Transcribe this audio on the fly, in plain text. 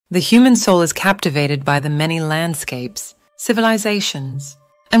The human soul is captivated by the many landscapes, civilizations,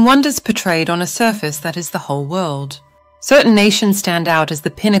 and wonders portrayed on a surface that is the whole world. Certain nations stand out as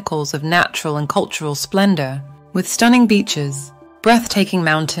the pinnacles of natural and cultural splendor, with stunning beaches, breathtaking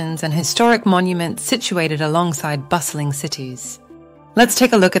mountains, and historic monuments situated alongside bustling cities. Let's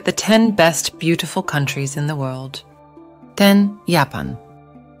take a look at the 10 best beautiful countries in the world. 10. Japan.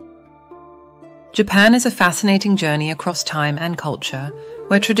 Japan is a fascinating journey across time and culture,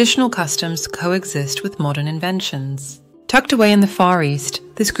 where traditional customs coexist with modern inventions. Tucked away in the Far East,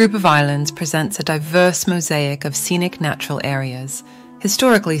 this group of islands presents a diverse mosaic of scenic natural areas,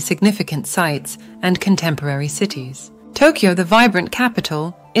 historically significant sites, and contemporary cities. Tokyo, the vibrant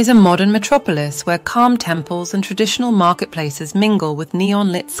capital, is a modern metropolis where calm temples and traditional marketplaces mingle with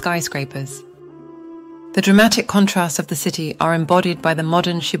neon-lit skyscrapers. The dramatic contrasts of the city are embodied by the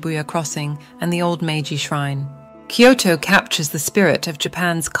modern Shibuya crossing and the old Meiji Shrine. Kyoto captures the spirit of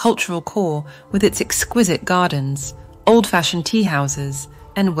Japan's cultural core with its exquisite gardens, old-fashioned tea houses,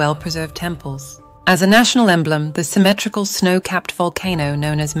 and well-preserved temples. As a national emblem, the symmetrical snow-capped volcano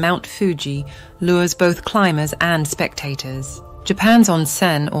known as Mount Fuji lures both climbers and spectators. Japan's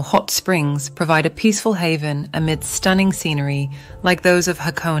onsen, or hot springs, provide a peaceful haven amid stunning scenery like those of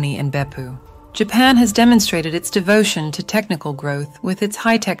Hakone and Beppu. Japan has demonstrated its devotion to technical growth with its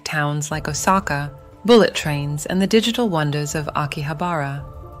high-tech towns like Osaka, bullet trains, and the digital wonders of Akihabara.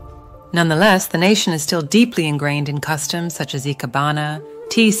 Nonetheless, the nation is still deeply ingrained in customs such as ikebana,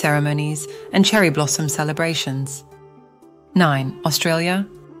 tea ceremonies, and cherry blossom celebrations. 9. Australia.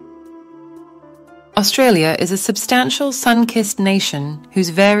 Australia is a substantial, sun-kissed nation whose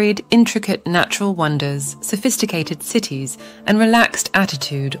varied, intricate natural wonders, sophisticated cities, and relaxed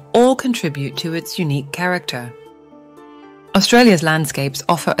attitude all contribute to its unique character. Australia's landscapes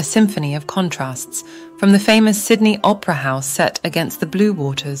offer a symphony of contrasts, from the famous Sydney Opera House set against the blue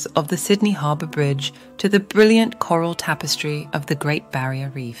waters of the Sydney Harbour Bridge to the brilliant coral tapestry of the Great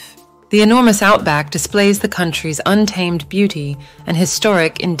Barrier Reef. The enormous outback displays the country's untamed beauty and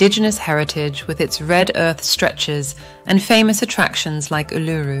historic indigenous heritage with its red earth stretches and famous attractions like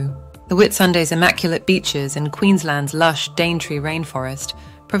Uluru. The Whitsundays' immaculate beaches and Queensland's lush Daintree rainforest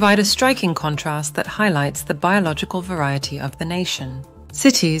provide a striking contrast that highlights the biological variety of the nation.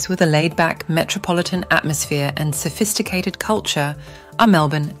 Cities with a laid-back metropolitan atmosphere and sophisticated culture are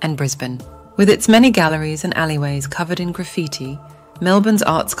Melbourne and Brisbane. With its many galleries and alleyways covered in graffiti, Melbourne's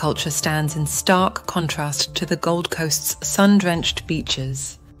arts culture stands in stark contrast to the Gold Coast's sun-drenched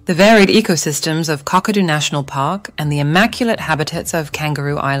beaches. The varied ecosystems of Kakadu National Park and the immaculate habitats of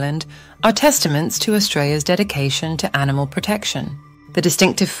Kangaroo Island are testaments to Australia's dedication to animal protection. The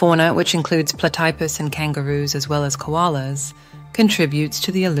distinctive fauna, which includes platypus and kangaroos as well as koalas, contributes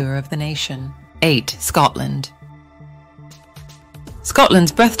to the allure of the nation. 8. Scotland.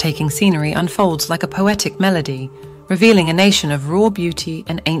 Scotland's breathtaking scenery unfolds like a poetic melody, revealing a nation of raw beauty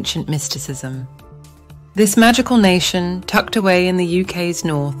and ancient mysticism. This magical nation, tucked away in the UK's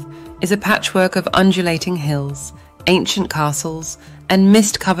north, is a patchwork of undulating hills, ancient castles, and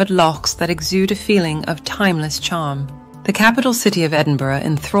mist-covered lochs that exude a feeling of timeless charm. The capital city of Edinburgh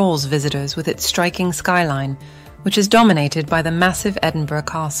enthralls visitors with its striking skyline, which is dominated by the massive Edinburgh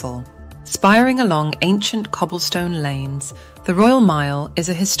Castle. Spiring along ancient cobblestone lanes, the Royal Mile is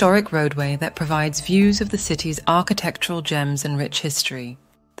a historic roadway that provides views of the city's architectural gems and rich history.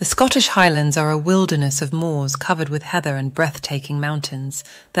 The Scottish Highlands are a wilderness of moors covered with heather and breathtaking mountains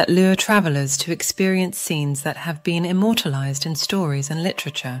that lure travellers to experience scenes that have been immortalised in stories and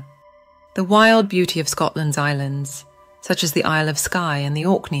literature. The wild beauty of Scotland's islands, such as the Isle of Skye and the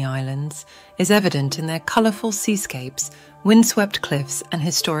Orkney Islands, is evident in their colourful seascapes, windswept cliffs, and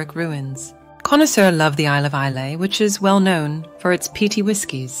historic ruins. Connoisseurs love the Isle of Islay, which is well known for its peaty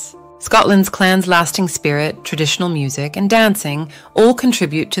whiskies. Scotland's clan's lasting spirit, traditional music, and dancing all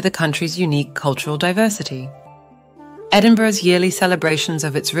contribute to the country's unique cultural diversity. Edinburgh's yearly celebrations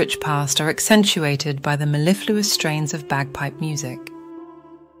of its rich past are accentuated by the mellifluous strains of bagpipe music.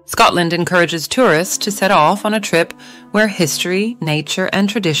 Scotland encourages tourists to set off on a trip where history, nature, and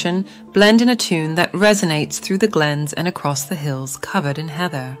tradition blend in a tune that resonates through the glens and across the hills covered in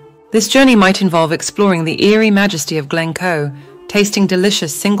heather. This journey might involve exploring the eerie majesty of Glencoe, tasting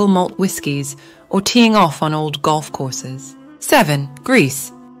delicious single malt whiskies, or teeing off on old golf courses. 7.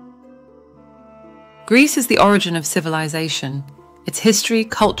 Greece. Greece is the origin of civilization. Its history,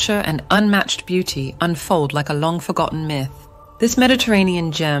 culture, and unmatched beauty unfold like a long-forgotten myth. This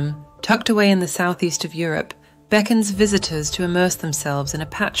Mediterranean gem, tucked away in the southeast of Europe, beckons visitors to immerse themselves in a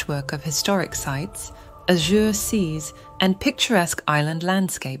patchwork of historic sites, azure seas, and picturesque island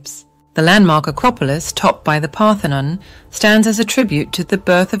landscapes. The landmark Acropolis, topped by the Parthenon, stands as a tribute to the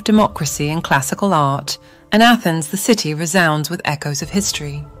birth of democracy and classical art, and Athens, the city, resounds with echoes of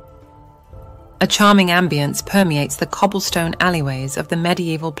history. A charming ambience permeates the cobblestone alleyways of the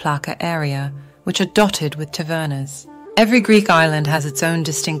medieval Plaka area, which are dotted with tavernas. Every Greek island has its own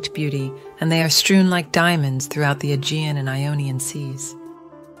distinct beauty, and they are strewn like diamonds throughout the Aegean and Ionian seas.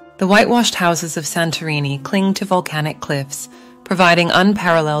 The whitewashed houses of Santorini cling to volcanic cliffs, providing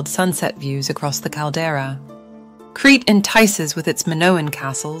unparalleled sunset views across the caldera. Crete entices with its Minoan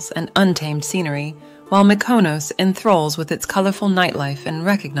castles and untamed scenery, while Mykonos enthralls with its colorful nightlife and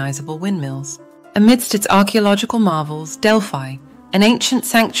recognizable windmills. Amidst its archaeological marvels, Delphi, an ancient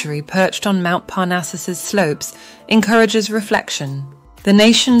sanctuary perched on Mount Parnassus's slopes, encourages reflection. The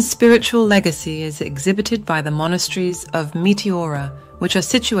nation's spiritual legacy is exhibited by the monasteries of Meteora, which are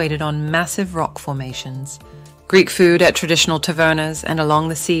situated on massive rock formations. Greek food at traditional tavernas and along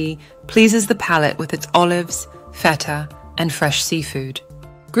the sea pleases the palate with its olives, feta, and fresh seafood.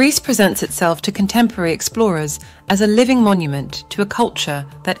 Greece presents itself to contemporary explorers as a living monument to a culture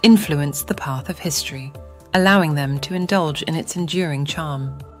that influenced the path of history, allowing them to indulge in its enduring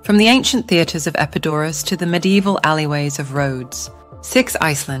charm. From the ancient theatres of Epidaurus to the medieval alleyways of Rhodes. 6.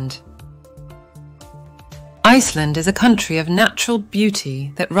 Iceland. Iceland is a country of natural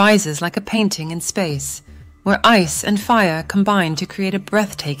beauty that rises like a painting in space, where ice and fire combine to create a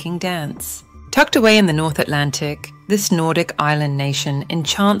breathtaking dance. Tucked away in the North Atlantic, this Nordic island nation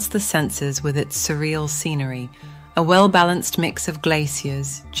enchants the senses with its surreal scenery, a well-balanced mix of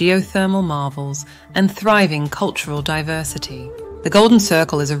glaciers, geothermal marvels, and thriving cultural diversity. The Golden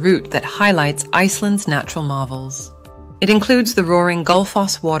Circle is a route that highlights Iceland's natural marvels. It includes the roaring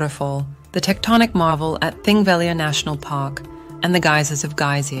Gullfoss waterfall, the tectonic marvel at Thingvellir National Park, and the geysers of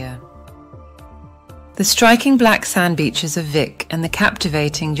Geysir. The striking black sand beaches of Vik and the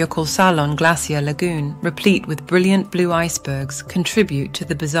captivating Jökulsárlón Glacier Lagoon, replete with brilliant blue icebergs, contribute to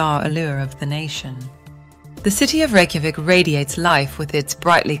the bizarre allure of the nation. The city of Reykjavik radiates life with its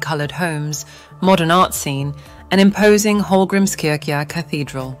brightly colored homes, modern art scene, and imposing Hallgrímskirkja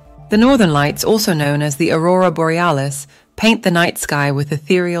Cathedral. The Northern Lights, also known as the Aurora Borealis, paint the night sky with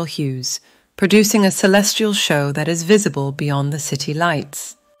ethereal hues, producing a celestial show that is visible beyond the city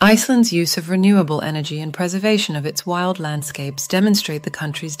lights. Iceland's use of renewable energy and preservation of its wild landscapes demonstrate the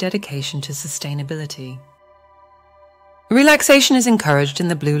country's dedication to sustainability. Relaxation is encouraged in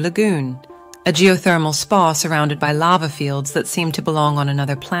the Blue Lagoon, a geothermal spa surrounded by lava fields that seem to belong on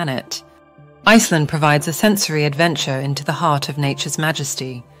another planet. Iceland provides a sensory adventure into the heart of nature's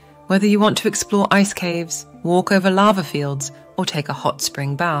majesty, whether you want to explore ice caves, walk over lava fields, or take a hot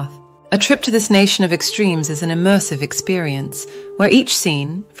spring bath. A trip to this nation of extremes is an immersive experience, where each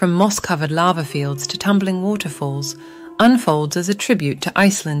scene, from moss-covered lava fields to tumbling waterfalls, unfolds as a tribute to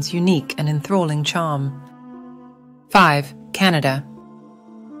Iceland's unique and enthralling charm. 5. Canada.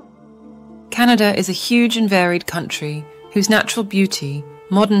 Canada is a huge and varied country whose natural beauty,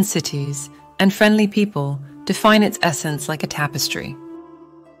 modern cities, and friendly people define its essence like a tapestry.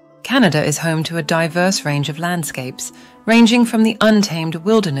 Canada is home to a diverse range of landscapes, ranging from the untamed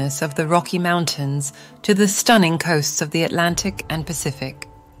wilderness of the Rocky Mountains to the stunning coasts of the Atlantic and Pacific.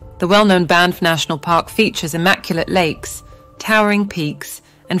 The well-known Banff National Park features immaculate lakes, towering peaks,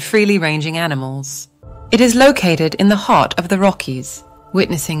 and freely ranging animals. It is located in the heart of the Rockies.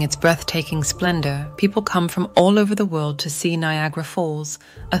 Witnessing its breathtaking splendor, people come from all over the world to see Niagara Falls,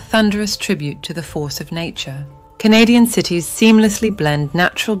 a thunderous tribute to the force of nature. Canadian cities seamlessly blend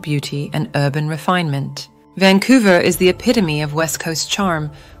natural beauty and urban refinement. Vancouver is the epitome of West Coast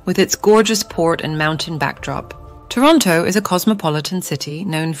charm, with its gorgeous port and mountain backdrop. Toronto is a cosmopolitan city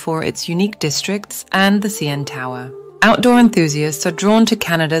known for its unique districts and the CN Tower. Outdoor enthusiasts are drawn to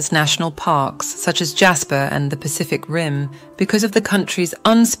Canada's national parks, such as Jasper and the Pacific Rim, because of the country's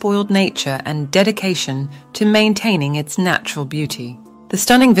unspoiled nature and dedication to maintaining its natural beauty. The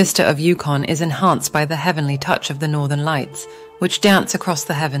stunning vista of Yukon is enhanced by the heavenly touch of the Northern Lights, which dance across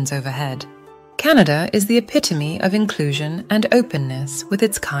the heavens overhead. Canada is the epitome of inclusion and openness with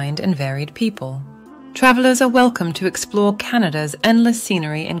its kind and varied people. Travelers are welcome to explore Canada's endless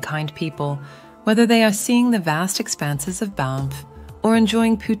scenery and kind people, whether they are seeing the vast expanses of Banff or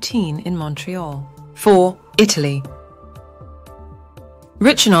enjoying poutine in Montreal. 4. Italy.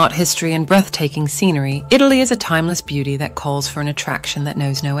 Rich in art history and breathtaking scenery, Italy is a timeless beauty that calls for an attraction that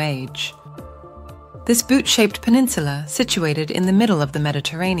knows no age. This boot-shaped peninsula, situated in the middle of the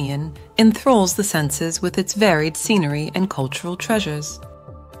Mediterranean, enthralls the senses with its varied scenery and cultural treasures.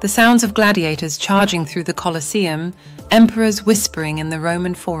 The sounds of gladiators charging through the Colosseum, emperors whispering in the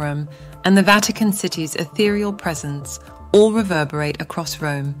Roman Forum, and the Vatican City's ethereal presence all reverberate across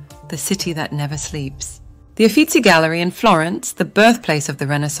Rome, the city that never sleeps. The Uffizi Gallery in Florence, the birthplace of the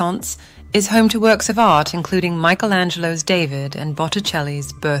Renaissance, is home to works of art including Michelangelo's David and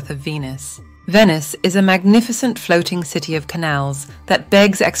Botticelli's Birth of Venus. Venice is a magnificent floating city of canals that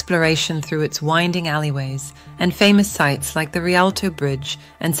begs exploration through its winding alleyways and famous sites like the Rialto Bridge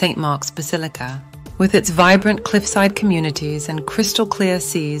and St. Mark's Basilica. With its vibrant cliffside communities and crystal-clear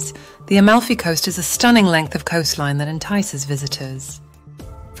seas, the Amalfi Coast is a stunning length of coastline that entices visitors.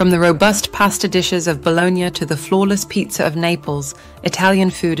 From the robust pasta dishes of Bologna to the flawless pizza of Naples,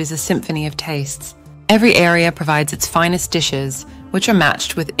 Italian food is a symphony of tastes. Every area provides its finest dishes, which are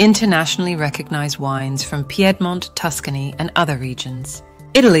matched with internationally recognized wines from Piedmont, Tuscany, and other regions.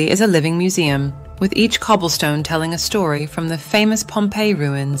 Italy is a living museum, with each cobblestone telling a story from the famous Pompeii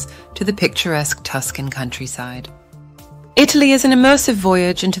ruins to the picturesque Tuscan countryside. Italy is an immersive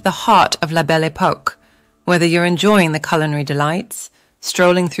voyage into the heart of La Belle Époque, whether you're enjoying the culinary delights,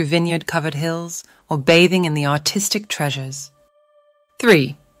 strolling through vineyard-covered hills, or bathing in the artistic treasures.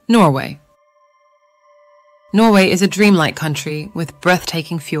 3. Norway. Norway is a dreamlike country with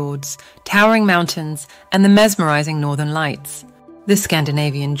breathtaking fjords, towering mountains, and the mesmerizing northern lights. This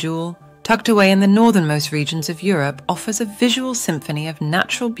Scandinavian jewel, tucked away in the northernmost regions of Europe, offers a visual symphony of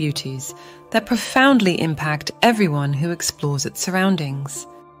natural beauties that profoundly impact everyone who explores its surroundings.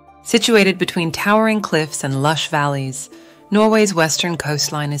 Situated between towering cliffs and lush valleys, Norway's western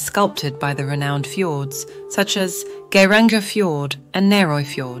coastline is sculpted by the renowned fjords, such as Geirangerfjord and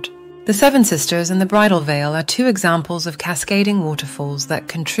Nærøyfjord. The Seven Sisters and the Bridal Veil are two examples of cascading waterfalls that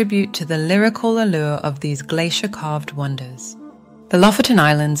contribute to the lyrical allure of these glacier-carved wonders. The Lofoten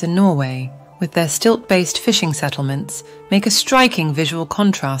Islands in Norway, with their stilt-based fishing settlements, make a striking visual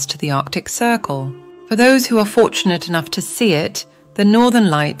contrast to the Arctic Circle. For those who are fortunate enough to see it, the Northern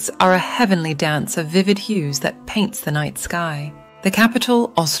Lights are a heavenly dance of vivid hues that paints the night sky. The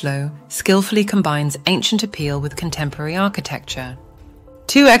capital, Oslo, skillfully combines ancient appeal with contemporary architecture.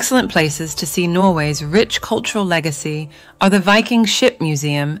 Two excellent places to see Norway's rich cultural legacy are the Viking Ship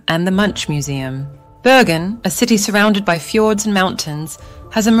Museum and the Munch Museum. Bergen, a city surrounded by fjords and mountains,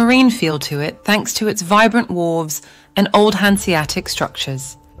 has a marine feel to it thanks to its vibrant wharves and old Hanseatic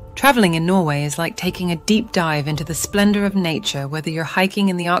structures. Traveling in Norway is like taking a deep dive into the splendor of nature, whether you're hiking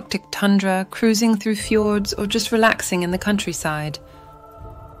in the Arctic tundra, cruising through fjords, or just relaxing in the countryside.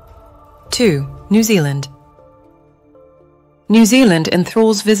 2. New Zealand. New Zealand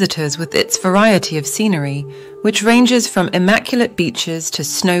enthralls visitors with its variety of scenery, which ranges from immaculate beaches to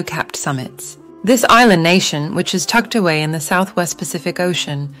snow-capped summits. This island nation, which is tucked away in the southwest Pacific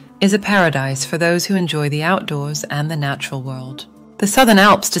Ocean, is a paradise for those who enjoy the outdoors and the natural world. The Southern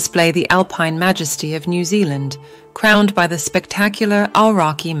Alps display the alpine majesty of New Zealand, crowned by the spectacular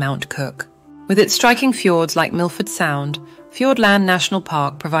Aoraki Mount Cook. With its striking fjords like Milford Sound, Fiordland National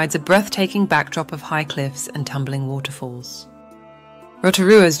Park provides a breathtaking backdrop of high cliffs and tumbling waterfalls.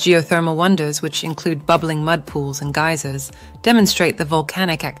 Rotorua's geothermal wonders, which include bubbling mud pools and geysers, demonstrate the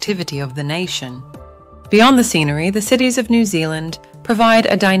volcanic activity of the nation. Beyond the scenery, the cities of New Zealand provide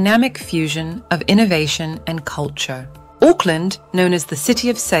a dynamic fusion of innovation and culture. Auckland, known as the City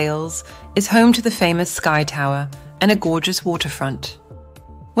of Sails, is home to the famous Sky Tower and a gorgeous waterfront.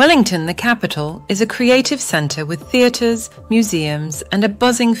 Wellington, the capital, is a creative centre with theatres, museums, and a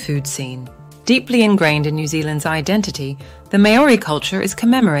buzzing food scene. Deeply ingrained in New Zealand's identity, the Maori culture is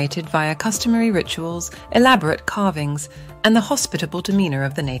commemorated via customary rituals, elaborate carvings, and the hospitable demeanour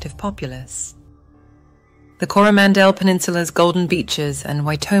of the native populace. The Coromandel Peninsula's golden beaches and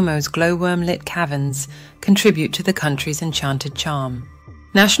Waitomo's glowworm-lit caverns contribute to the country's enchanted charm.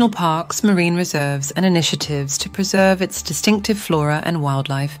 National parks, marine reserves, and initiatives to preserve its distinctive flora and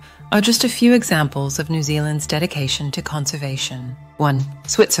wildlife are just a few examples of New Zealand's dedication to conservation. 1.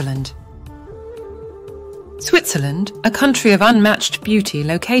 Switzerland. Switzerland, a country of unmatched beauty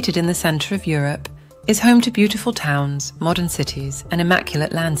located in the centre of Europe, is home to beautiful towns, modern cities, and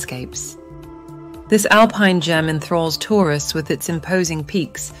immaculate landscapes. This alpine gem enthralls tourists with its imposing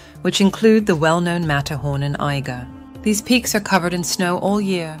peaks, which include the well-known Matterhorn and Eiger. These peaks are covered in snow all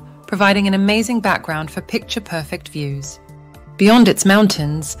year, providing an amazing background for picture-perfect views. Beyond its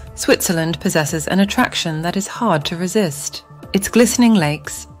mountains, Switzerland possesses an attraction that is hard to resist. Its glistening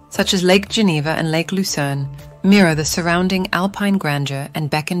lakes, such as Lake Geneva and Lake Lucerne, mirror the surrounding alpine grandeur and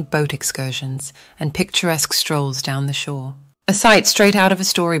beckon boat excursions and picturesque strolls down the shore. A sight straight out of a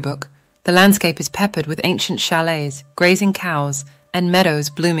storybook, the landscape is peppered with ancient chalets, grazing cows, and meadows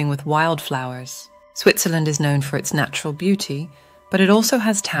blooming with wildflowers. Switzerland is known for its natural beauty, but it also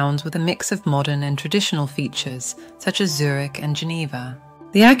has towns with a mix of modern and traditional features, such as Zurich and Geneva.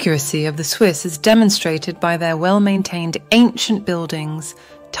 The accuracy of the Swiss is demonstrated by their well-maintained ancient buildings,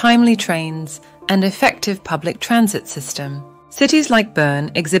 timely trains, and effective public transit system. Cities like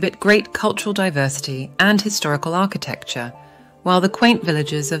Bern exhibit great cultural diversity and historical architecture, while the quaint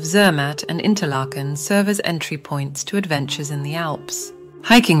villages of Zermatt and Interlaken serve as entry points to adventures in the Alps.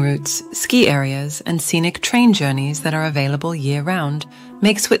 Hiking routes, ski areas, and scenic train journeys that are available year-round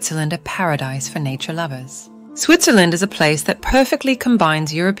make Switzerland a paradise for nature lovers. Switzerland is a place that perfectly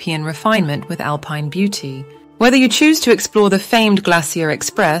combines European refinement with alpine beauty. Whether you choose to explore the famed Glacier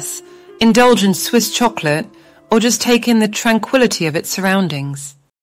Express, indulge in Swiss chocolate, or just take in the tranquility of its surroundings,